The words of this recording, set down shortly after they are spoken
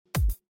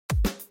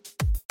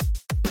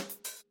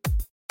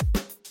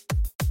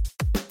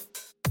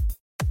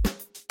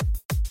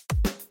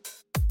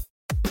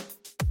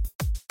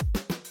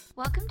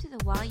Welcome to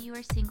the While You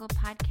Are Single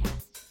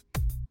podcast.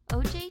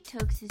 O.J.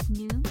 Tokes'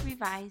 new,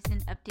 revised,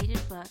 and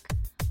updated book,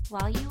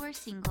 While You Are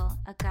Single,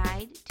 A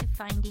Guide to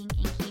Finding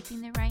and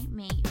Keeping the Right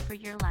Mate for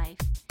Your Life,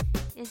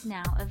 is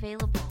now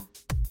available.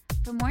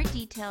 For more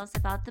details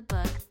about the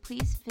book,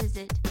 please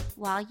visit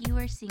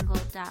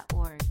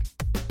whileyouaresingle.org.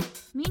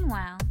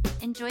 Meanwhile,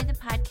 enjoy the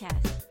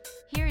podcast.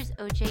 Here is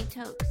O.J.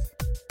 Tokes.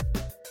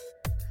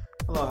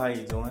 Hello, how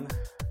you doing?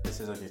 This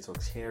is O.J.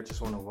 Tokes here.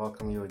 Just want to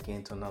welcome you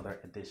again to another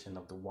edition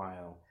of the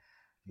While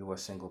You Are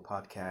Single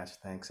podcast.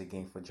 Thanks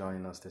again for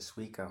joining us this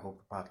week. I hope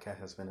the podcast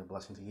has been a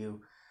blessing to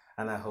you,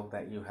 and I hope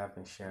that you have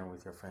been sharing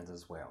with your friends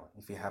as well.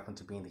 If you happen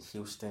to be in the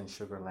Houston,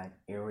 Sugar Land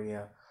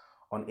area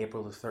on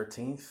April the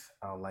 13th,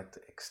 I would like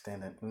to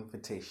extend an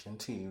invitation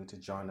to you to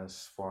join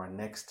us for our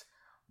next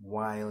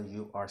While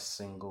You Are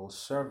Single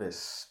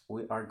service.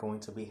 We are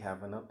going to be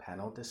having a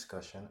panel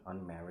discussion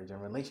on marriage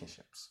and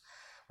relationships.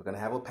 We're going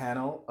to have a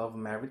panel of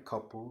married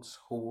couples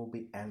who will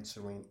be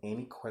answering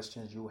any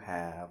questions you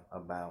have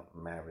about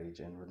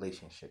marriage and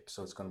relationships.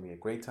 So it's going to be a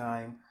great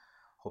time.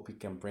 Hope you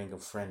can bring a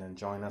friend and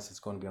join us.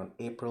 It's going to be on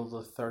April the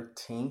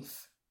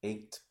 13th,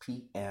 8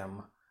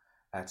 p.m.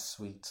 at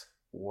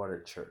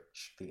Sweetwater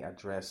Church. The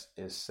address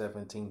is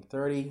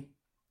 1730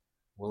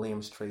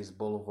 Williams Trace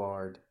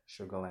Boulevard,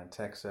 Sugar Land,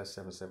 Texas,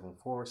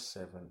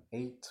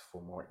 77478.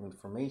 For more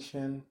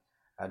information,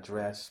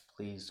 address,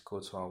 please go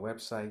to our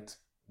website,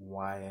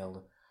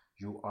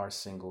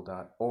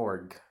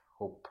 whileyouaresingle.org.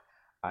 Hope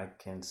I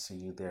can see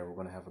you there. We're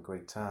going to have a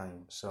great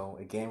time. So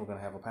again, we're going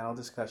to have a panel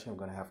discussion. We're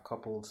going to have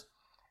couples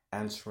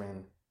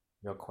answering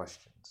your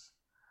questions.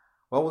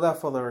 Well,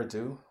 without further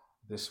ado,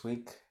 this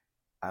week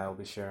I'll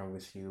be sharing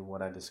with you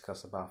what I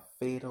discuss about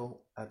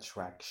fatal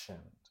attraction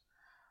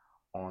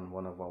on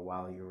one of our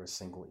While You Are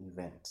Single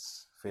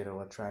events.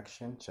 Fatal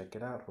attraction, check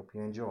it out. Hope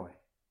you enjoy.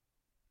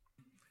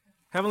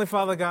 Heavenly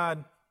Father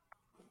God,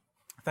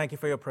 thank you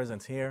for your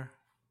presence here.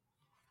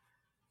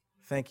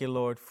 Thank you,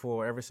 Lord,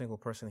 for every single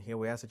person here.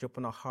 We ask that you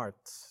open our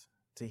hearts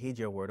to heed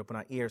your word, open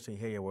our ears to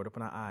hear your word,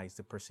 open our eyes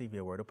to perceive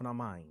your word, open our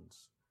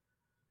minds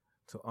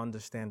to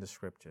understand the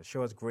scripture.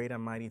 Show us great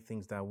and mighty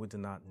things that we do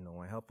not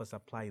know, and help us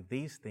apply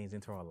these things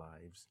into our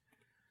lives.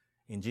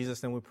 In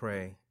Jesus' name we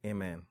pray,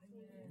 amen.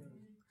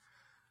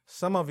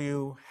 Some of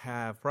you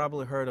have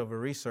probably heard of a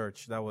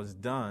research that was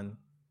done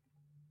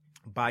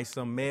by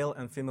some male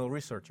and female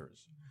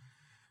researchers.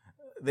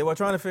 They were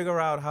trying to figure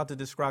out how to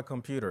describe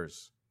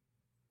computers.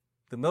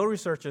 The male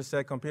researchers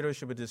said computers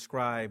should be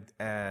described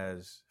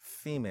as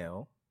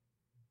female.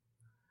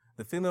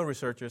 The female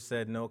researchers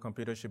said no,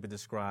 computers should be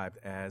described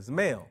as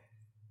male.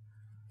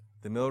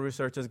 The male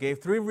researchers gave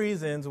 3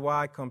 reasons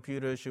why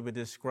computers should be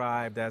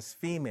described as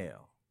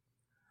female.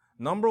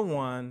 Number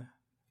 1,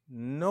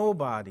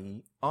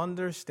 nobody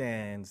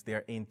understands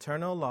their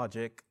internal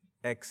logic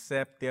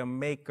except their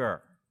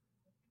maker.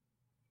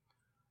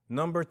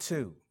 Number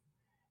 2,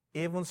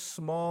 even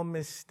small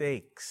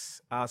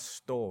mistakes are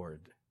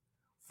stored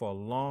for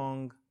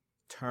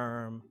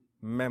long-term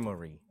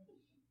memory.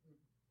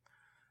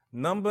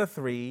 Number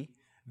 3,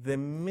 the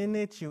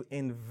minute you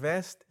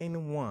invest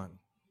in one,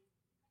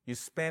 you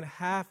spend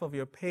half of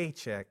your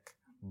paycheck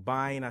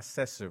buying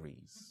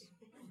accessories.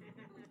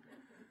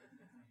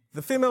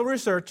 The female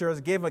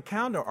researchers gave a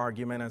counter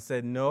argument and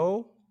said,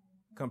 no,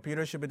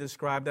 computers should be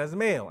described as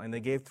male. And they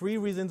gave 3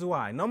 reasons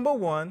why. Number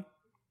 1,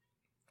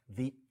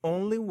 the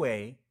only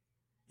way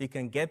you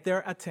can get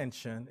their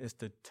attention is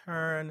to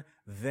turn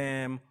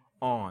them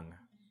on.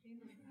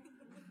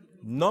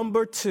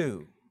 Number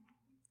 2,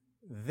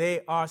 they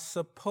are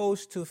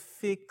supposed to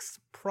fix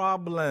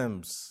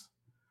problems,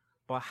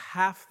 but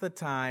half the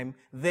time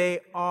they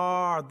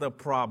are the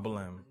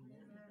problem.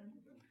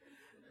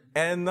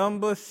 And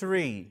number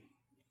 3,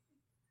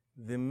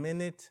 the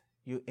minute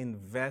you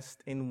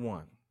invest in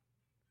one,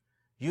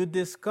 you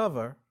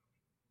discover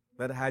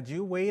that had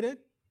you waited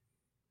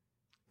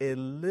a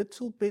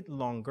little bit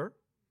longer,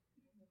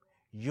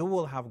 you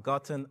will have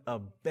gotten a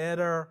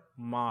better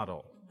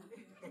model.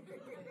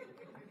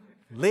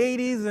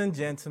 Ladies and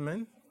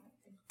gentlemen,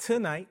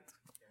 tonight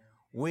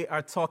we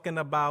are talking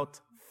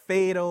about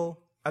fatal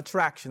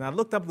attraction. I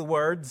looked up the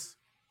words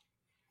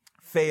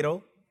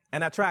fatal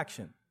and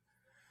attraction.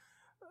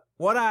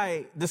 What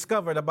I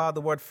discovered about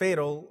the word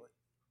fatal,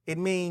 it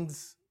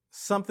means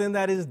something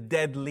that is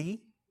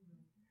deadly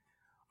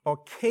or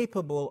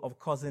capable of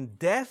causing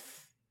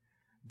death,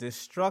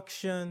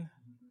 destruction,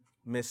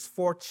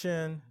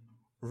 misfortune,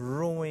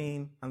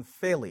 ruin, and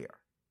failure.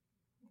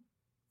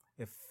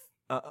 If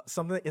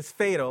something is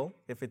fatal,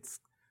 if it's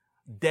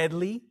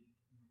deadly,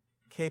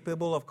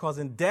 capable of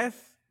causing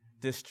death,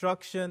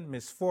 destruction,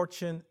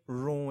 misfortune,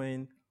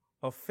 ruin,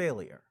 or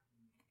failure.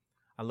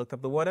 I looked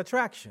up the word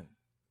attraction.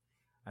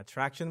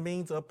 Attraction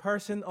means a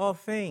person or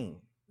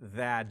thing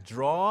that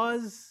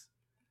draws,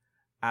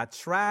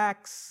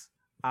 attracts,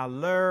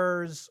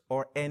 allures,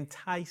 or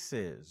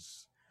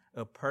entices.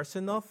 A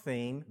person or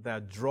thing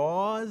that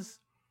draws,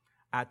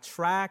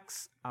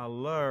 attracts,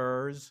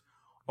 allures,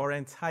 or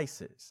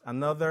entices.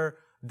 Another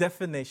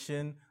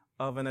definition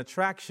of an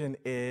attraction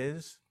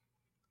is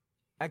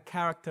a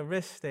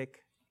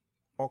characteristic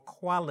or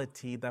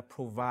quality that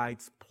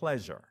provides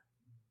pleasure.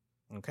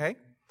 Okay?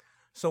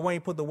 So when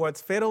you put the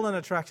words fatal and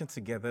attraction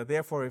together,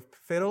 therefore, if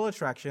fatal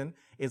attraction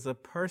is a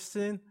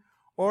person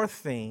or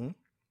thing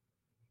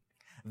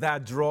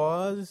that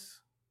draws,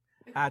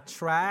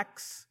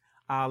 attracts,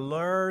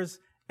 allures,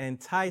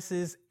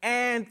 entices,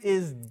 and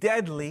is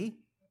deadly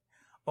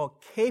or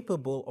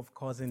capable of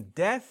causing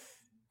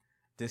death,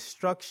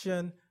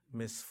 destruction,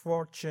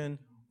 misfortune,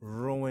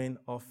 ruin,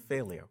 or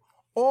failure.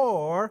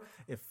 Or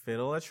if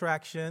fatal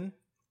attraction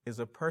is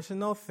a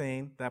personal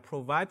thing that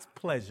provides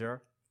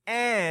pleasure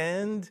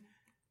and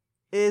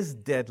is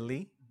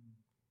deadly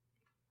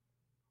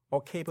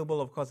or capable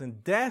of causing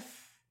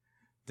death,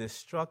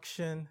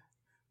 destruction,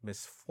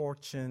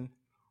 misfortune,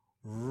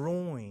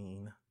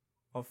 ruin,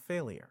 or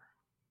failure.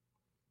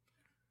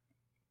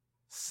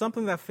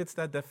 Something that fits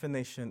that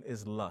definition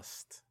is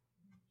lust.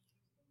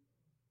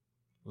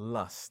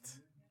 Lust.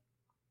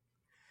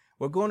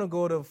 We're going to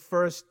go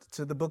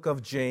to the book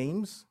of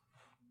James,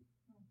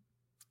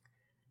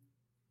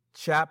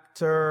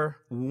 chapter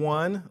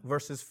 1,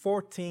 verses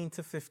 14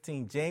 to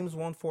 15. James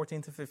 1,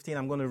 14 to 15.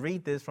 I'm going to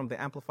read this from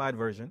the Amplified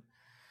Version.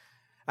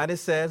 And it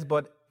says,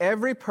 "But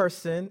every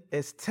person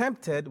is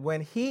tempted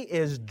when he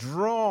is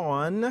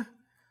drawn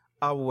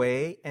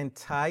away,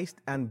 enticed,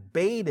 and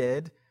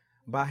baited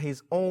by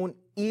his own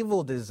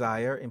evil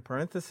desire." In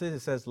parentheses, it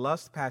says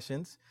lust,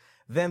 passions.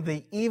 "Then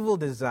the evil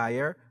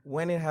desire,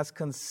 when it has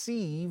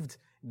conceived,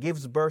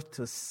 gives birth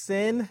to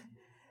sin.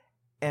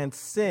 And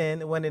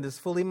sin, when it is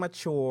fully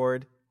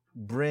matured,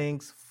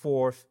 brings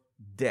forth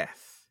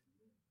death."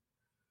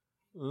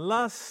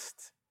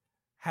 Lust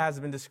has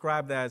been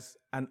described as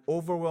an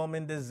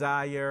overwhelming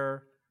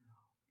desire,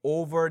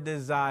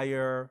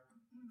 over-desire.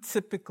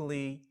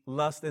 Typically,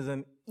 lust is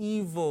an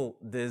evil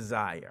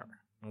desire,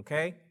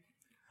 okay?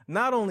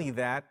 Not only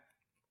that,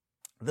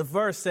 the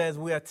verse says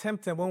we are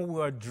tempted when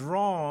we are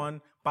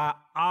drawn by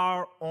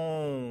our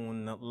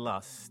own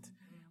lust.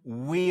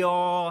 We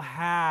all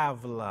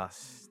have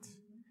lust.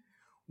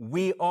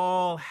 We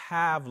all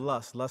have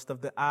lust. Lust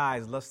of the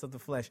eyes, lust of the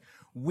flesh.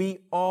 We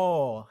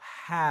all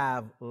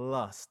have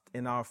lust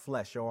in our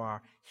flesh or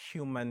our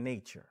human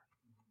nature.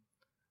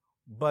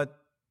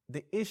 But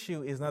the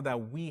issue is not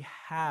that we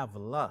have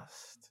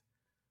lust.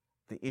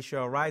 The issue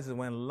arises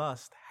when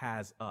lust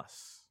has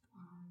us.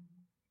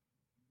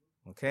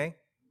 Okay?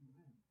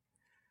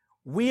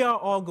 We are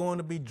all going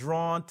to be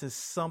drawn to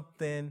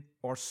something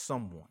or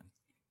someone.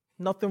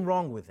 Nothing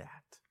wrong with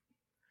that.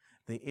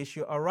 The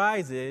issue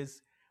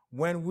arises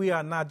when we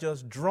are not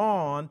just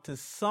drawn to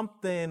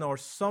something or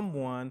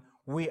someone,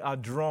 we are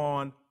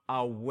drawn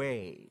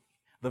away.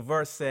 The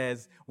verse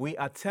says we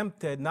are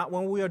tempted not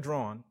when we are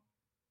drawn,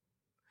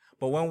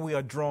 but when we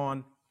are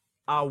drawn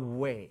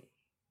away.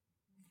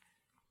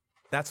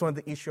 That's when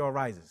the issue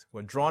arises.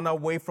 We're drawn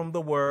away from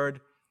the word,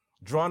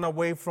 drawn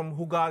away from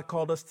who God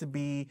called us to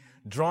be,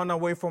 drawn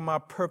away from our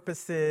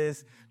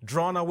purposes,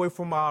 drawn away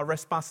from our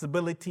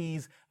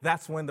responsibilities.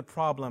 That's when the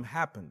problem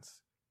happens.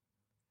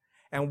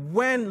 And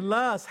when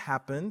lust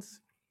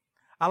happens,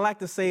 I like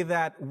to say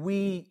that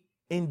we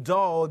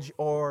indulge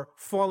or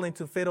fall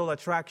into fatal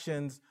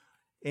attractions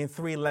in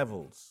 3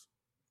 levels.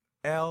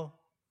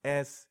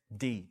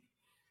 LSD.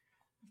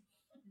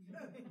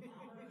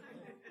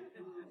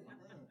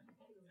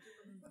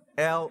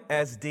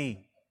 LSD.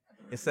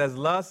 It says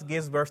lust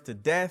gives birth to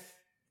death.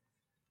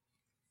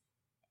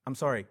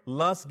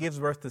 Lust gives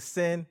birth to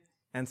sin,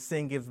 and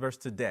sin gives birth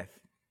to death.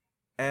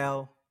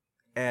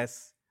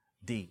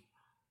 LSD.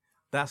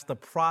 That's the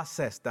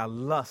process that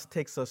lust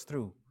takes us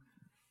through.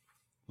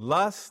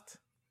 Lust,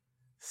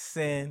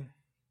 sin,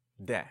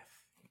 death.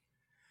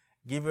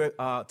 Give you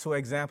 2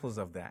 examples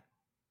of that.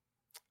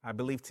 I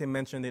believe Tim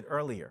mentioned it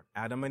earlier.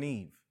 Adam and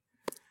Eve.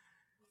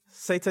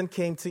 Satan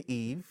came to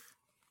Eve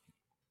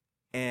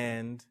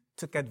and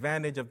took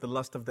advantage of the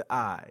lust of the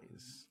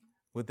eyes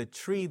with the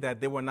tree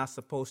that they were not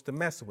supposed to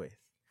mess with.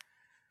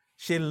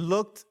 She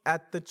looked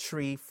at the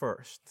tree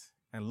first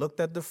and looked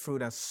at the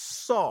fruit and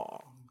saw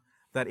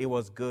that it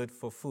was good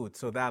for food.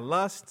 So that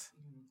lust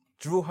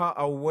drew her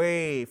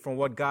away from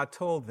what God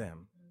told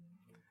them.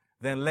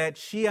 Then led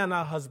she and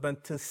her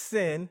husband to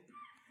sin,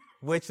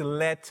 which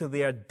led to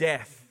their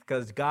death,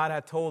 because God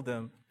had told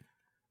them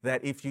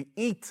that if you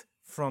eat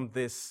from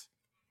this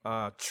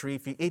tree,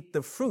 if you eat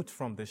the fruit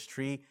from this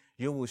tree,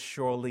 you will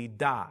surely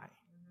die.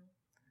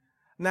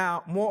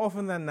 Now, more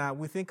often than not,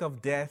 we think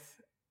of death.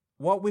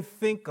 What we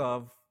think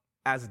of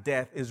as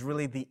death is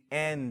really the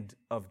end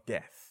of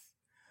death.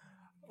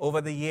 Over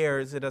the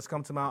years, it has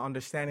come to my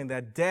understanding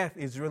that death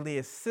is really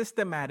a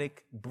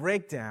systematic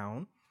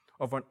breakdown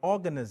of an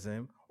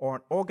organism or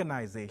an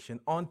organization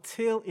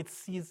until it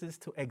ceases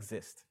to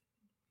exist.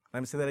 Let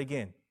me say that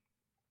again.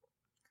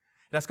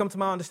 It has come to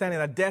my understanding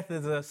that death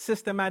is a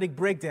systematic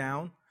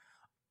breakdown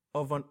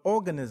of an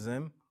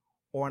organism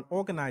or an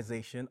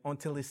organization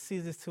until it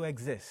ceases to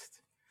exist.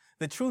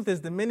 The truth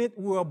is, the minute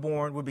we are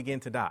born, we begin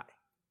to die.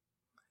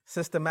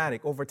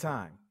 Systematic over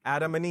time.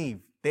 Adam and Eve,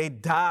 they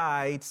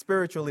died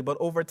spiritually, but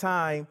over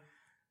time,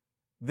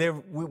 we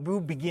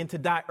will begin to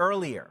die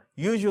earlier.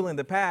 Usually in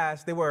the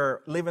past, they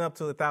were living up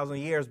to 1,000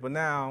 years, but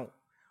now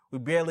we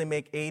barely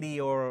make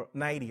 80 or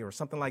 90 or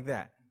something like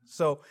that.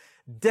 So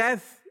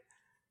death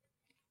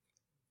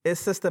is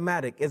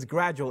systematic, it's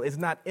gradual, it's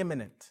not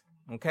imminent,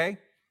 okay?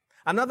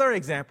 Another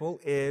example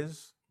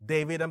is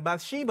David and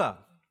Bathsheba.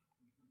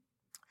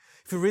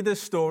 If you read the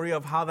story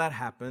of how that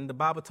happened, the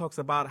Bible talks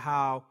about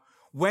how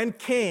when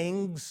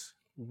kings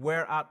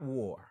were at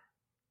war,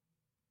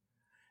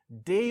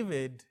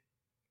 David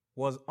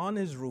was on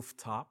his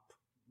rooftop,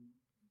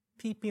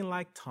 peeping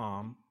like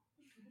Tom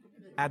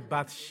at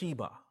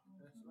Bathsheba.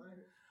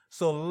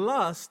 So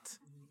lust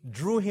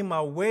drew him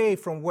away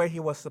from where he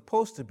was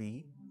supposed to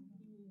be,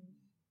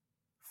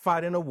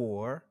 fighting a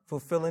war,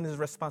 fulfilling his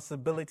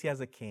responsibility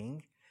as a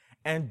king,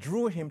 and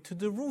drew him to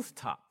the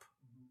rooftop.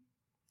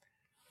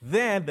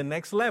 Then the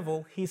next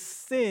level, he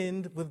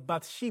sinned with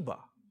Bathsheba.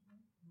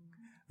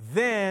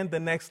 Then the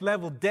next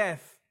level,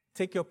 death,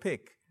 take your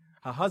pick.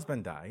 Her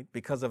husband died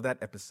because of that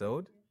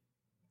episode.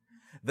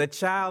 The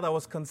child that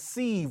was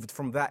conceived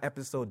from that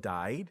episode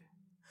died.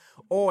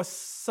 Or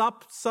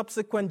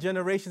subsequent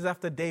generations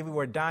after David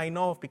were dying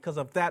off because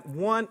of that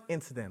one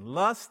incident.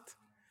 Lust,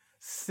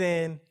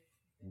 sin,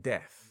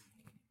 death.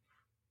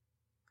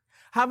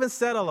 Having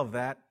said all of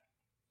that,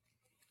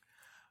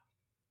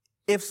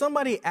 if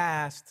somebody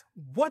asked,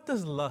 what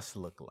does lust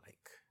look like?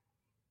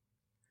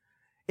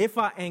 If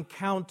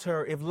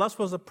lust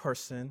was a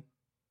person,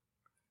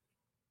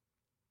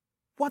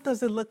 what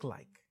does it look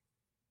like?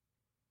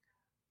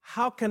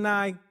 How can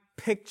I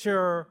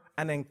picture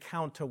an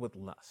encounter with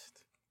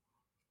lust?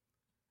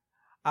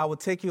 I will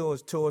take you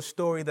to a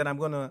story that I'm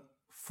going to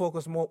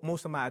focus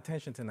most of my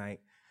attention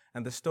tonight.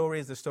 And the story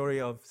is the story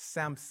of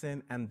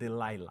Samson and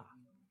Delilah.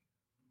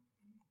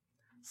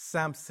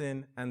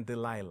 Samson and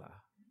Delilah.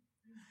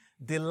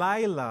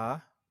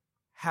 Delilah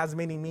has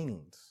many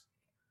meanings.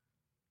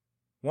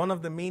 One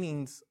of the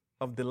meanings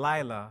of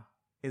Delilah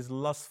is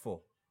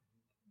lustful.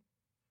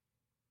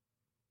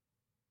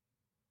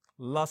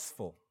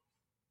 Lustful.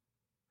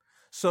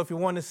 So if you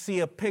want to see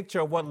a picture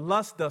of what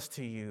lust does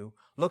to you,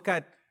 look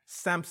at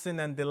Samson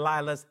and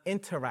Delilah's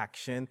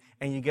interaction,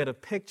 and you get a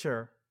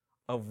picture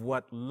of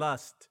what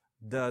lust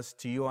does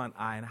to you and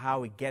I and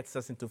how it gets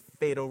us into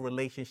fatal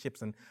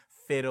relationships and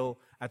fatal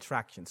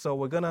attraction. So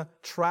we're going to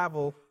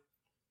travel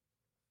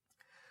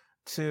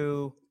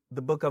to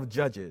the book of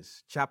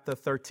Judges, chapter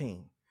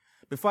 13.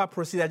 Before I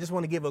proceed, I just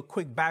want to give a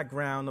quick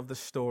background of the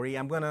story.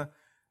 I'm going to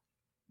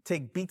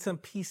take bits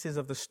and pieces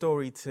of the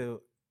story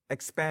to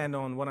expand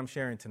on what I'm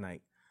sharing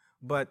tonight.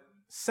 But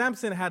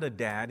Samson had a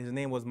dad. His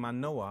name was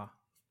Manoah.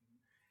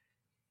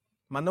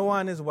 Manoah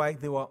and his wife,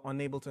 they were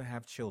unable to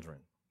have children.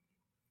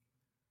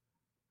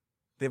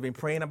 They've been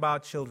praying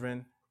about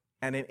children,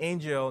 and an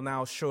angel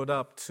now showed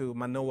up to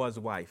Manoah's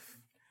wife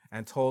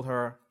and told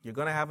her, you're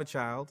going to have a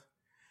child.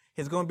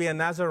 He's going to be a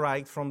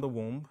Nazirite from the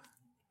womb.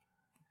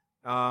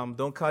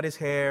 Don't cut his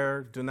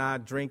hair. Do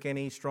not drink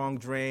any strong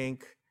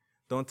drink.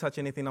 Don't touch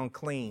anything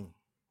unclean.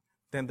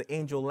 Then the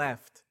angel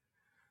left.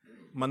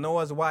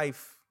 Manoah's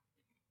wife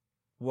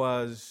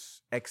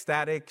was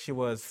ecstatic. She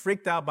was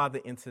freaked out by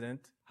the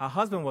incident. Her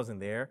husband wasn't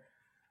there.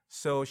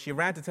 So she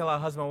ran to tell her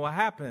husband what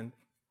happened.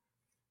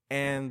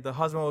 And the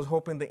husband was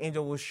hoping the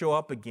angel would show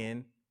up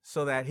again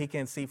so that he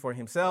can see for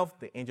himself.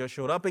 The angel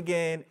showed up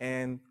again,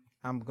 and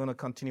I'm going to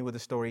continue with the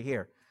story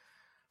here.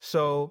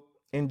 So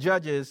in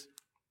Judges,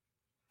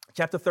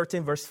 chapter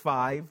 13, verse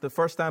 5, the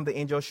first time the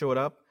angel showed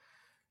up,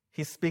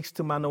 he speaks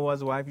to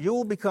Manoah's wife. You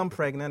will become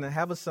pregnant and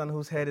have a son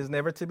whose head is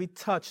never to be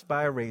touched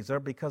by a razor,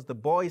 because the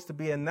boy is to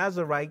be a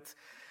Nazirite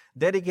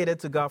dedicated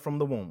to God from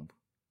the womb.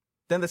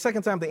 Then the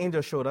second time the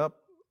angel showed up,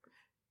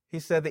 he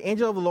said, the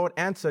angel of the Lord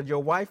answered,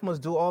 your wife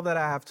must do all that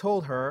I have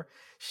told her.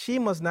 She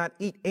must not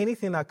eat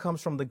anything that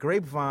comes from the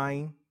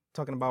grapevine,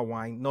 talking about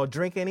wine, nor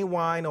drink any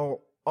wine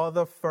or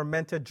other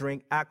fermented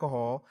drink,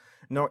 alcohol,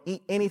 nor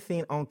eat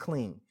anything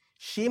unclean.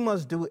 She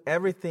must do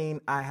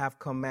everything I have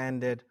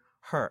commanded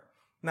her.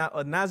 Now,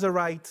 a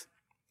Nazirite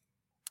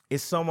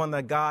is someone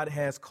that God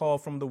has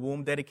called from the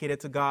womb, dedicated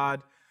to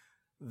God.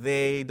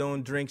 They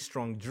don't drink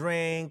strong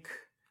drink.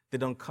 They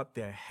don't cut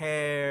their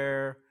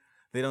hair.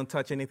 They don't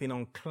touch anything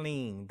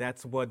unclean.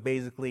 That's what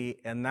basically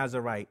a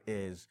Nazirite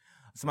is.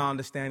 It's my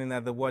understanding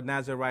that the word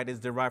Nazirite is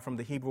derived from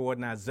the Hebrew word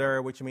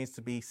Nazir, which means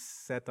to be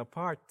set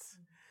apart.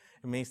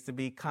 It means to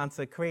be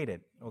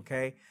consecrated,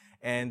 okay?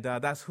 And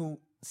that's who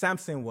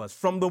Samson was,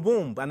 from the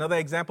womb. Another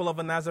example of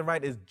a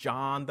Nazirite is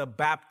John the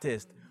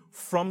Baptist,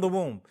 from the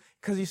womb.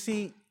 Because you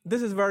see,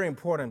 this is very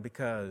important,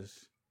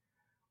 because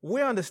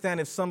we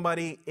understand if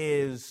somebody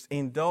is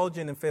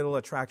indulging in fatal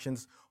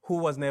attractions who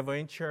was never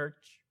in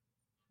church,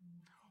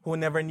 who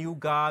never knew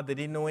God, they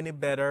didn't know any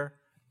better.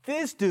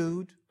 This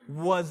dude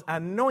was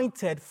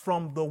anointed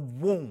from the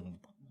womb.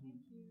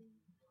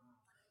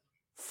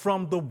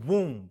 From the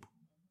womb.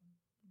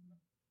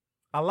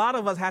 A lot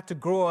of us had to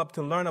grow up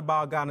to learn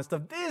about God and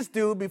stuff. This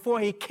dude, before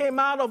he came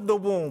out of the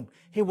womb,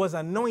 he was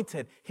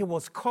anointed, he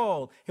was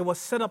called, he was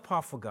set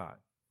apart for God.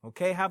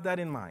 Okay, have that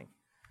in mind.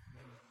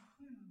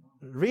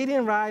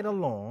 Reading right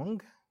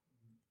along,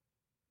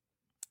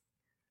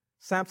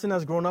 Samson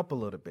has grown up a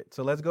little bit.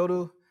 So let's go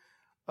to,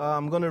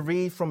 I'm going to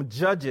read from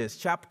Judges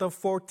chapter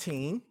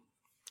 14,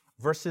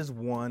 verses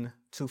 1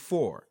 to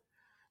 4.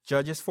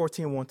 Judges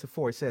 14, 1 to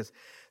 4. It says,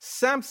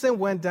 Samson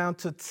went down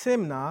to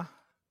Timnah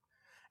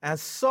and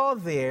saw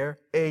there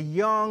a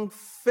young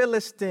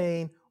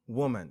Philistine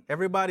woman.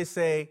 Everybody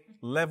say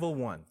level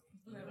 1.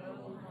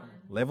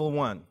 Level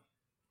 1.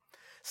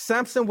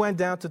 Samson went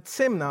down to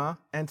Timnah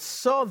and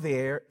saw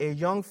there a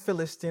young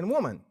Philistine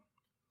woman.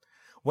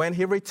 When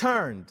he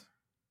returned,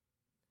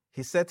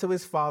 he said to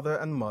his father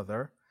and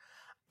mother,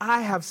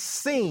 I have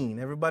seen,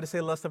 everybody say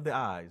lust of the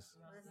eyes.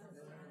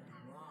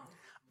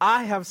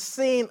 I have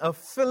seen a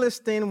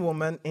Philistine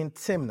woman in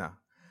Timnah.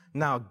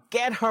 Now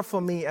get her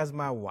for me as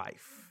my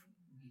wife.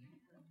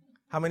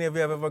 How many of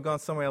you have ever gone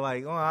somewhere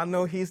like, oh, I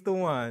know he's the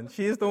one.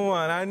 She's the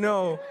one. I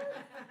know.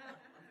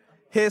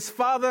 His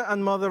father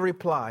and mother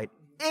replied,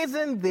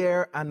 isn't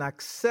there an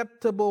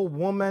acceptable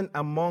woman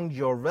among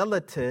your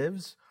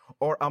relatives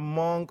or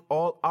among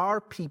all our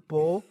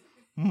people?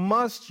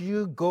 Must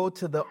you go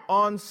to the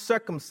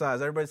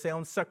uncircumcised? Everybody say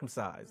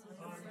uncircumcised.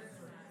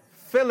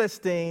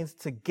 Philistines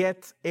to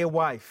get a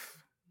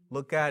wife.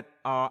 Look at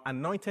our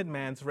anointed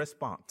man's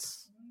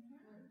response.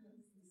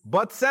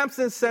 But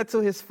Samson said to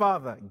his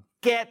father,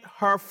 get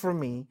her for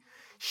me.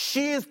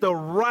 She is the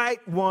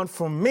right one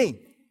for me.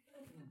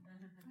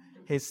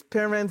 His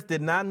parents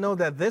did not know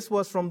that this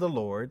was from the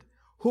Lord,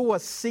 who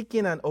was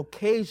seeking an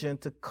occasion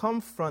to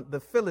confront the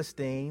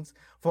Philistines,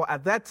 for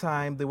at that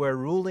time they were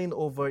ruling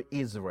over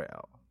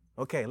Israel.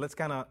 Okay, let's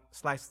kind of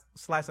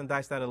slice and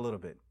dice that a little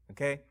bit,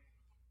 okay?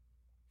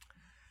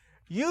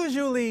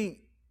 Usually,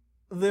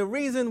 the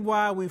reason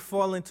why we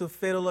fall into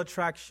fatal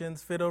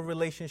attractions, fatal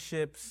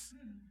relationships,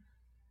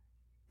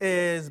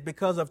 is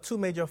because of two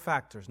major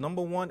factors.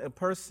 Number one, a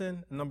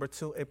person. Number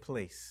two, a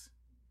place.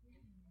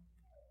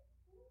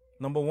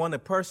 Number one, a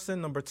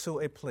person. Number two,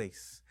 a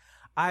place.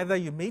 Either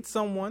you meet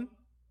someone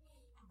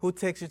who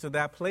takes you to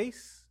that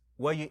place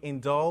where you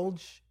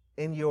indulge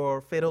in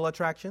your fatal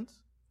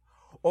attractions,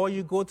 or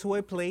you go to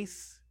a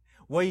place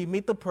where you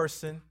meet the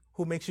person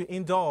who makes you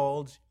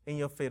indulge in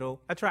your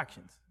fatal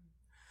attractions.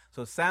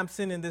 So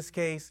Samson, in this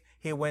case,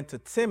 he went to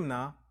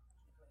Timnah,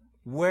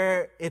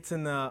 where it's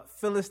in the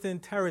Philistine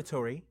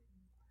territory.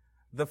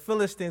 The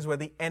Philistines were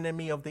the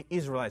enemy of the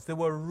Israelites. They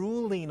were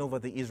ruling over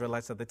the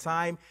Israelites at the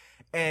time,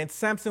 and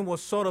Samson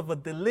was sort of a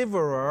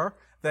deliverer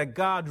that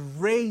God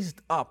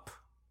raised up.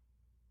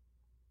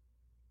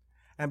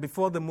 And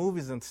before the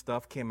movies and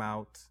stuff came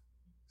out,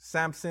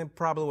 Samson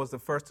probably was the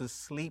first to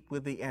sleep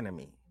with the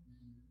enemy.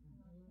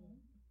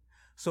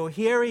 So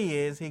here he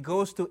is, he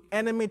goes to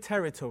enemy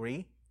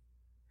territory,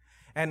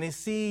 and he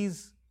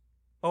sees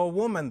a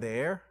woman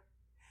there,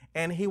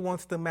 and he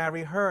wants to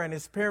marry her, and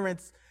his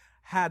parents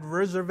had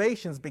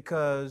reservations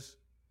because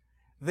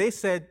they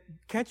said,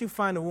 can't you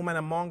find a woman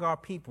among our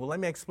people? Let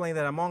me explain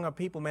that among our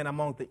people meant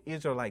among the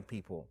Israelite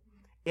people.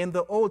 In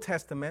the Old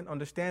Testament,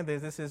 understand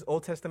this is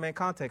Old Testament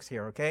context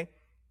here, okay?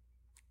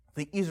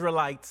 The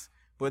Israelites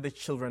were the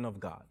children of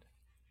God.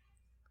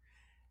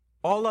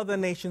 All other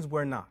nations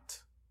were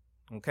not,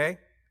 okay?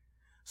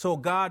 So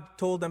God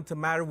told them to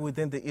marry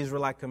within the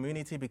Israelite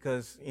community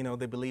because,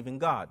 they believe in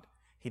God.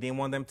 He didn't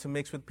want them to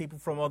mix with people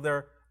from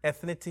other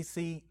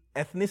ethnicities,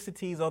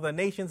 other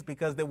nations,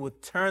 because they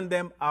would turn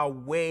them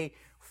away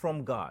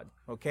from God,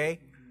 okay?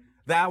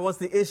 That was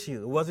the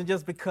issue. It wasn't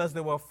just because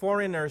they were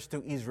foreigners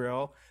to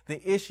Israel.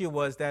 The issue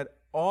was that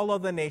all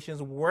other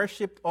nations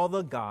worshipped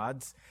other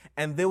gods,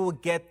 and they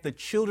would get the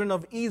children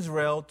of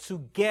Israel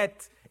to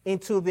get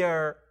into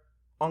their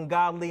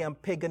ungodly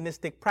and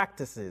paganistic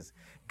practices.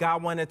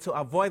 God wanted to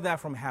avoid that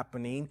from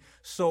happening,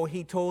 so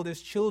he told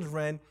his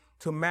children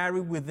to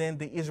marry within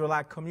the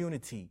Israelite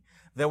community.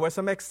 There were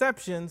some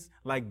exceptions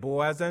like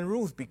Boaz and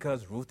Ruth,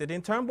 because Ruth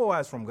didn't turn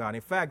Boaz from God.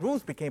 In fact,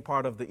 Ruth became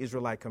part of the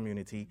Israelite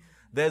community.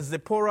 There's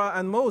Zipporah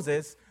and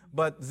Moses,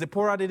 but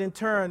Zipporah didn't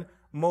turn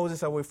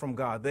Moses away from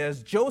God.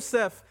 There's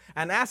Joseph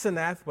and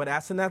Asenath, but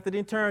Asenath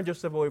didn't turn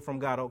Joseph away from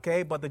God,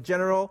 okay? But the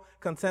general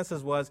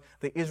consensus was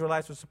the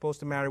Israelites were supposed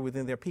to marry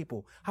within their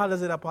people. How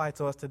does it apply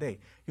to us today?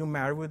 You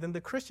marry within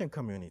the Christian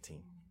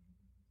community,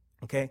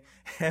 okay?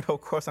 And of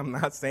course, I'm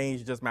not saying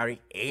you just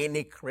marry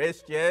any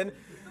Christian.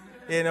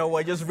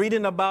 We're just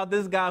reading about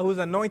this guy who's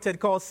anointed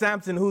called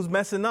Samson who's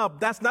messing up.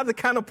 That's not the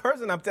kind of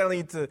person I'm telling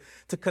you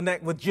to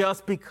connect with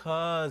just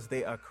because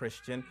they are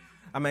Christian.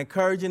 I'm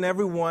encouraging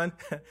everyone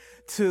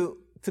to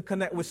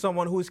connect with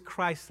someone who is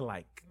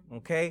Christ-like,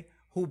 okay,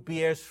 who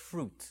bears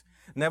fruit.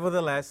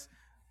 Nevertheless,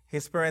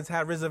 his parents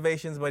had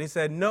reservations, but he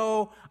said,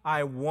 no,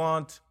 I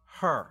want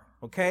her,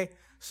 okay?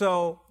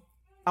 So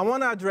I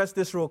want to address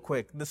this real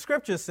quick. The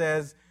scripture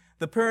says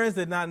the parents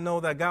did not know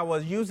that God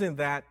was using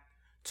that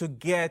to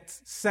get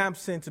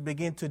Samson to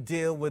begin to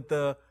deal with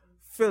the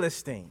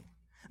Philistine.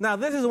 Now,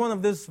 this is one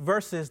of those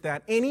verses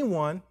that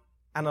anyone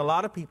and a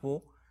lot of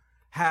people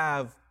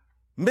have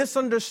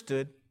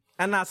misunderstood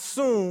and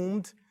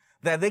assumed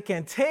that they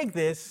can take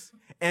this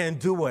and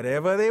do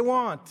whatever they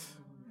want.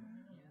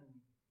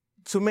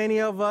 Too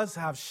many of us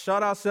have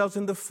shot ourselves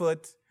in the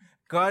foot,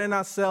 getting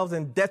ourselves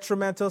in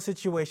detrimental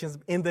situations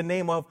in the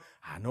name of,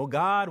 I know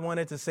God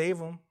wanted to save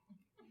them.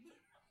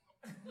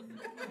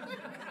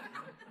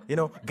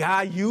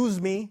 God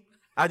used me.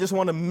 I just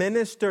want to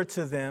minister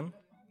to them.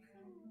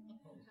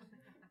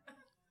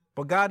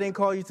 But God didn't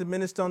call you to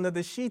minister under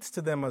the sheets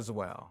to them as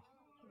well.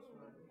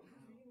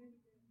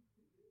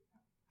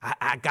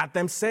 I got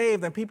them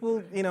saved, and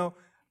people,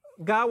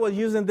 God was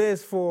using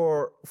this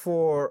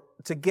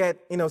to get,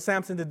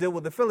 Samson to deal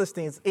with the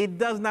Philistines. It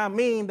does not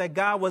mean that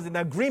God was in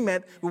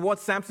agreement with what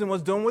Samson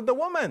was doing with the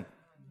woman.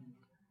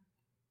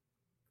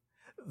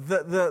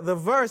 The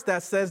verse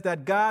that says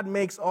that God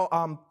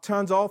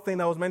turns all things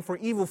that was meant for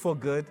evil for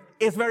good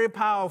is very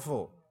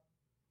powerful.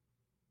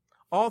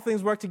 All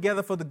things work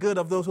together for the good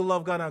of those who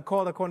love God and are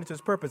called according to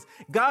his purpose.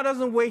 God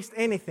doesn't waste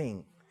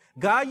anything.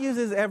 God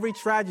uses every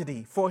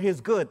tragedy for his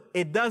good.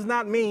 It does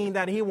not mean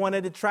that he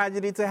wanted the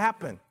tragedy to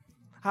happen.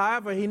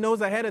 However, he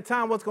knows ahead of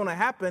time what's going to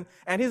happen,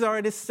 and he's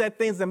already set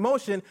things in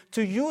motion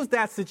to use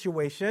that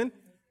situation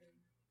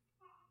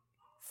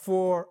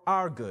for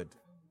our good.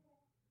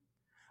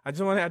 I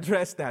just want to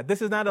address that.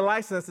 This is not a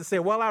license to say,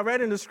 well, I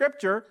read in the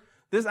scripture,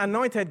 this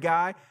anointed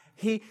guy,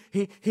 he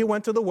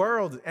went to the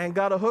world and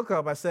got a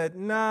hookup. I said,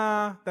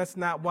 nah, that's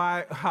not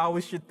how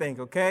we should think,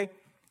 okay?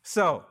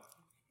 So,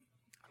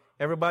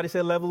 everybody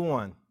say level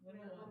 1.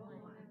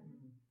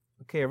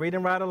 Okay,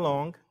 reading right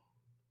along.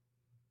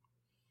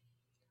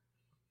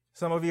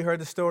 Some of you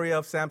heard the story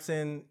of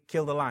Samson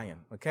killed a lion,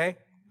 okay?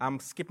 I'm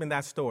skipping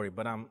that story,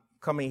 but I'm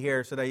coming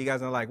here so that you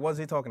guys are like, what is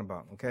he talking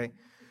about, okay?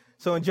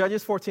 So in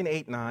Judges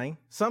 14:8-9,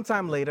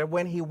 sometime later,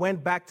 when he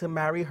went back to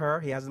marry her,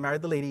 he hasn't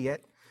married the lady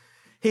yet,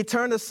 he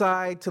turned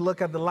aside to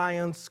look at the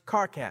lion's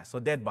carcass, or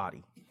dead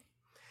body.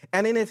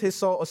 And in it he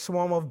saw a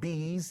swarm of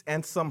bees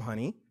and some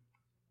honey.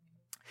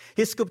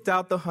 He scooped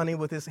out the honey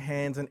with his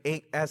hands and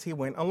ate as he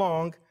went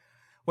along.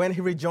 When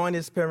he rejoined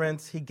his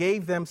parents, he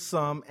gave them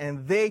some,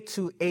 and they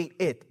too ate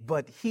it.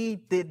 But he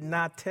did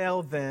not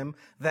tell them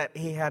that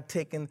he had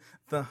taken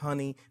the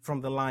honey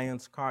from the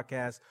lion's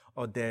carcass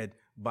or dead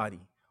body.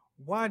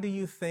 Why do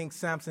you think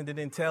Samson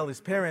didn't tell his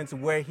parents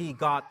where he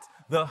got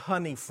the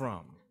honey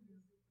from?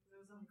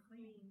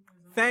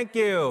 Thank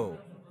you.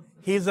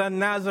 He's a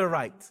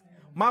Nazarite.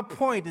 My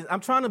point is,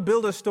 I'm trying to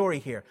build a story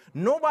here.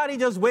 Nobody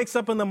just wakes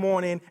up in the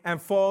morning and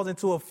falls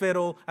into a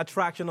fatal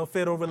attraction or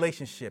fatal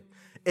relationship.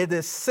 It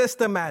is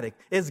systematic.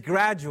 It's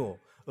gradual.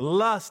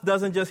 Lust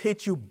doesn't just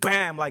hit you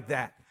bam like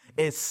that.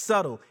 It's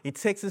subtle. It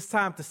takes its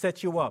time to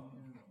set you up.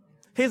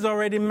 He's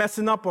already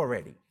messing up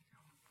already.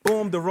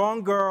 Boom, the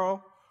wrong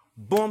girl.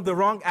 Boom, the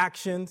wrong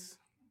actions.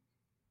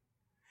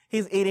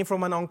 He's eating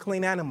from an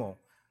unclean animal.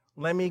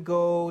 Let me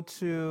go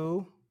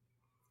to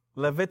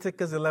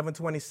Leviticus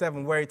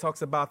 11:27, where he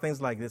talks about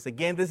things like this.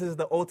 Again, this is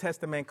the Old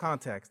Testament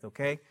context,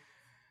 okay?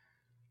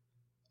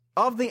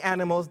 Of the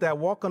animals that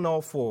walk on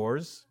all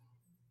fours,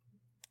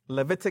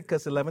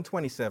 Leviticus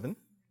 11:27,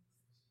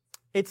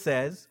 it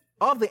says,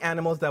 of the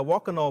animals that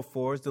walk on all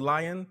fours, the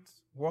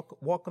lions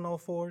walk on all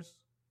fours?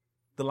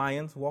 The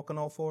lions walk on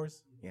all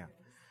fours? Yeah.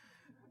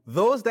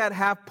 Those that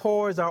have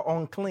paws are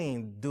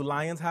unclean. Do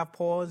lions have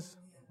paws?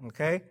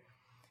 Okay.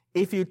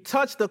 If you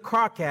touch the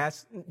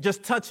carcass,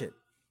 just touch it,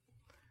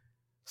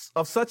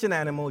 of such an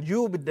animal,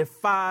 you will be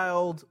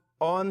defiled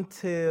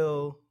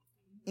until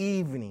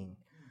evening.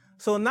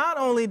 So not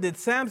only did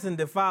Samson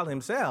defile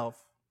himself,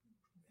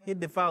 he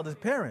defiled his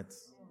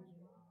parents.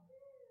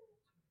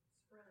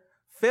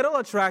 Fatal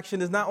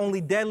attraction is not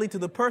only deadly to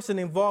the person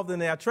involved in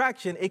the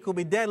attraction, it could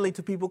be deadly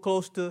to people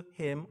close to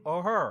him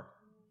or her.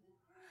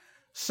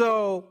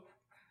 So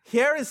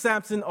here is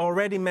Samson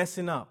already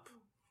messing up,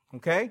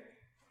 okay?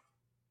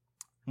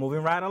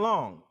 Moving right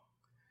along.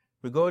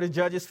 We go to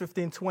Judges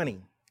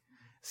 15:20.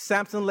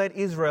 Samson led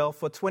Israel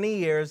for 20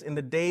 years in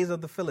the days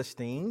of the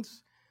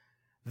Philistines.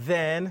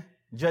 Then,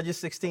 Judges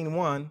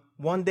 16:1,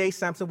 one day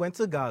Samson went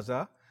to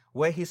Gaza,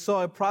 where he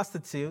saw a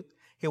prostitute.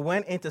 He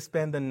went in to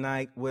spend the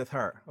night with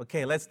her.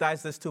 Okay, let's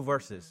dice these two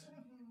verses.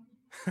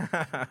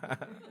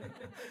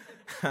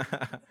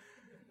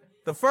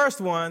 The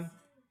first one,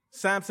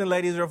 Samson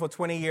led Israel for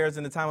 20 years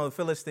in the time of the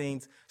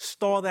Philistines.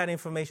 Store that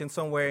information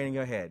somewhere in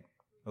your head,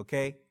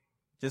 okay?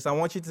 I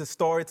want you to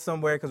store it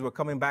somewhere because we're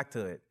coming back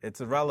to it.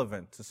 It's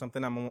irrelevant to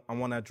something I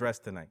want to address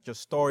tonight.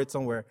 Just store it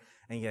somewhere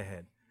in your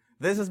head.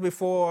 This is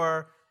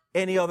before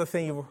any other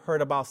thing you've heard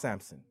about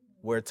Samson.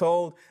 We're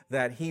told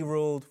that he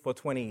ruled for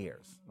 20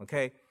 years,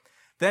 okay?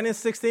 Then in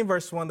 16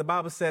 verse 1, the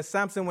Bible says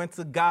Samson went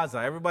to Gaza.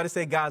 Everybody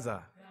say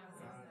Gaza.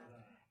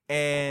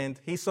 And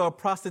he saw a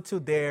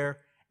prostitute there,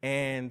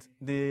 and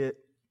the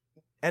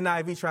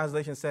NIV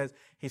translation says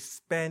he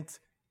spent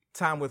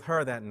time with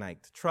her that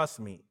night. Trust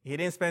me, he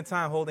didn't spend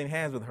time holding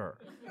hands with her.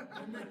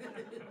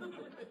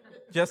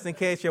 Just in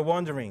case you're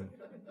wondering.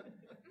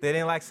 They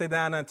didn't sit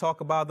down and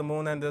talk about the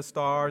moon and the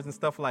stars and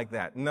stuff like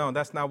that. No,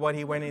 that's not what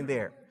he went in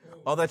there.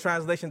 Other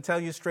translations tell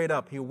you straight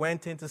up, he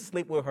went in to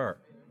sleep with her.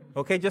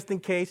 Okay, just in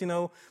case,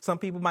 some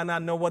people might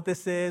not know what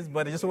this is,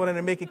 but I just wanted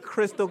to make it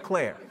crystal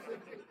clear.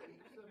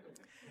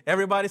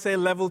 Everybody say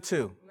level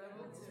 2.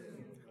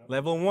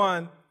 Level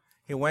 1,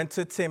 he went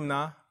to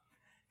Timnah.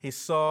 he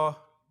saw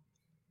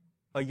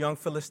a young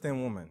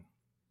Philistine woman.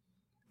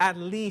 At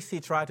least he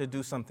tried to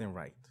do something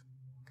right.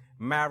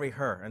 Marry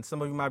her. And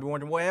some of you might be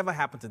wondering, whatever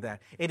happened to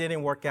that? It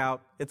didn't work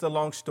out. It's a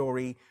long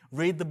story.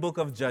 Read the book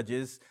of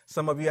Judges.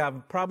 Some of you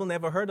have probably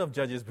never heard of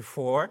Judges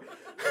before.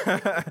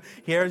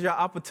 Here's your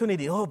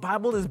opportunity. Oh,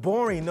 Bible is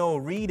boring. No,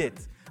 read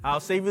it. I'll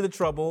save you the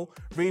trouble.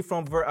 Read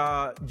from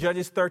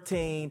Judges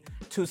 13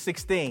 to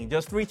 16.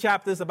 Just 3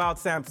 chapters about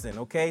Samson,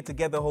 okay, to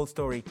get the whole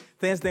story.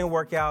 Things didn't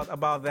work out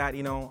about that,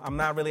 I'm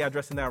not really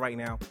addressing that right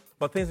now.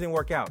 But things didn't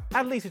work out.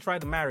 At least he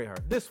tried to marry her.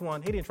 This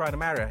one, he didn't try to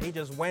marry her. He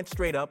just went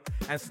straight up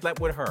and slept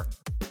with her.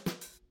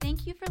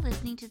 Thank you for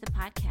listening to the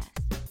podcast.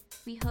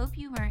 We hope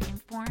you were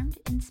informed,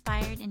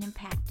 inspired, and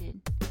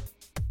impacted.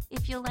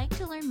 If you'd like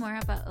to learn more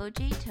about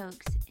O.J.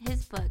 Tokes,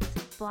 his books,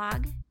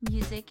 blog,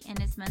 music, and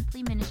his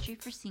monthly ministry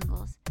for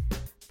singles,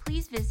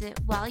 please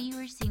visit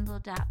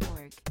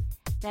whileyouaresingle.org.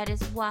 That is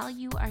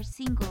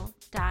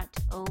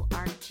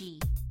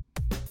whileyouaresingle.org.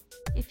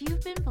 If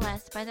you've been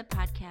blessed by the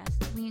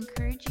podcast, we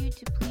encourage you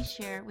to please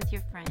share with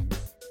your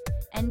friends.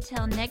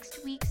 Until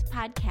next week's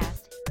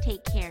podcast,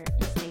 take care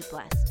and stay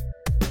blessed.